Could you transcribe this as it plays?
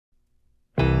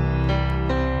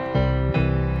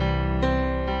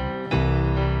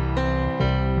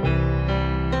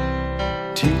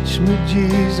Teach me,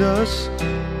 Jesus,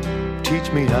 teach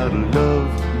me how to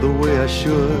love the way I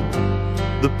should,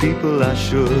 the people I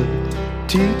should.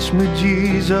 Teach me,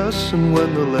 Jesus, and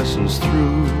when the lesson's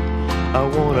through, I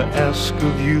want to ask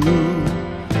of you,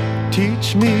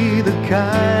 teach me the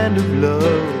kind of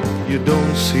love you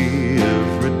don't see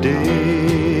every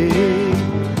day,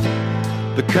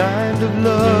 the kind of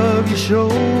love you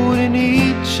showed in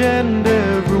each and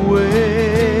every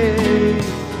way.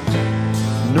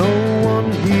 No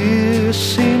one here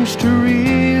seems to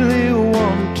really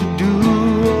want to do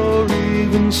or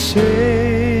even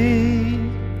say.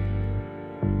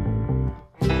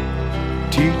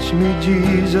 Teach me,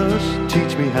 Jesus,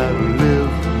 teach me how to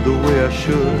live the way I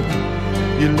should.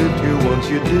 You lived here once,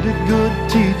 you did it good.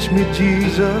 Teach me,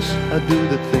 Jesus, I do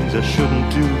the things I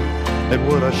shouldn't do, and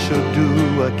what I should do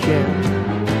I can't.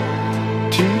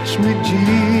 Teach me,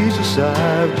 Jesus,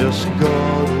 I've just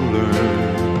got to learn.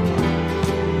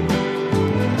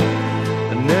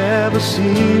 I never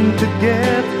seem to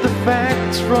get the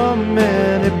facts from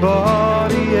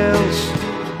anybody else.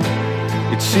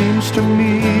 It seems to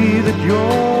me that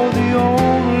you're the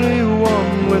only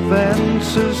one with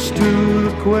answers to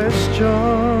the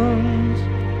questions.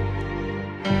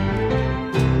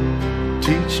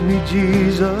 Teach me,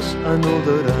 Jesus, I know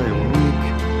that I am weak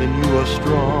and you are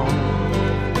strong.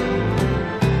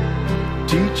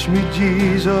 Teach me,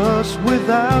 Jesus,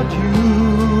 without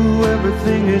you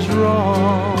everything is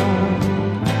wrong.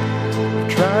 I've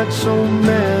tried so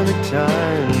many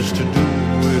times to do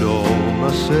it all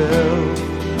myself,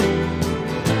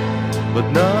 but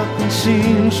nothing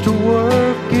seems to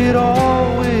work, it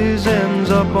always ends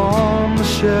up on the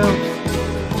shelf.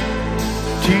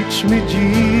 Teach me,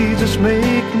 Jesus,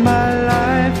 make my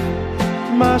life,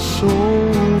 my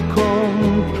soul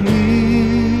complete.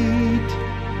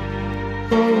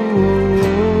 Oh,